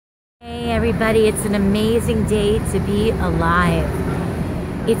everybody. It's an amazing day to be alive.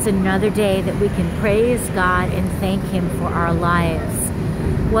 It's another day that we can praise God and thank Him for our lives.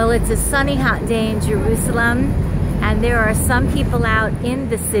 Well, it's a sunny, hot day in Jerusalem, and there are some people out in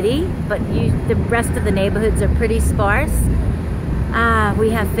the city, but the rest of the neighborhoods are pretty sparse.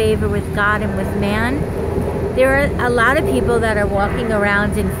 We have favor with God and with man. There are a lot of people that are walking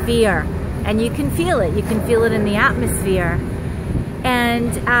around in fear, and you can feel it. You can feel it in the atmosphere.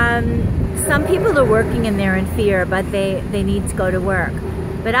 And some people are working and they're in fear, but they need to go to work.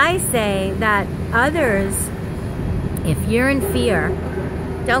 But I say that others, if you're in fear,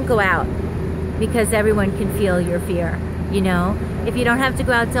 don't go out, because everyone can feel your fear. You know, if you don't have to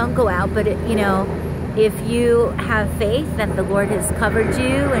go out, don't go out. But you know, if you have faith that the Lord has covered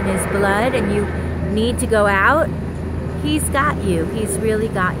you in His blood and you need to go out, He's got you. He's really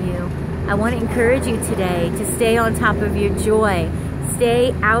got you. I want to encourage you today to stay on top of your joy.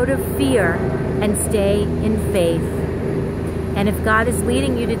 Stay out of fear and stay in faith. And if God is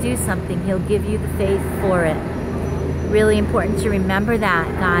leading you to do something, He'll give you the faith for it. Really important to remember that,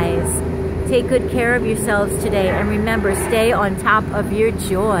 guys. Take good care of yourselves today, and remember, stay on top of your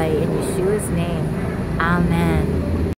joy in Yeshua's name. Amen.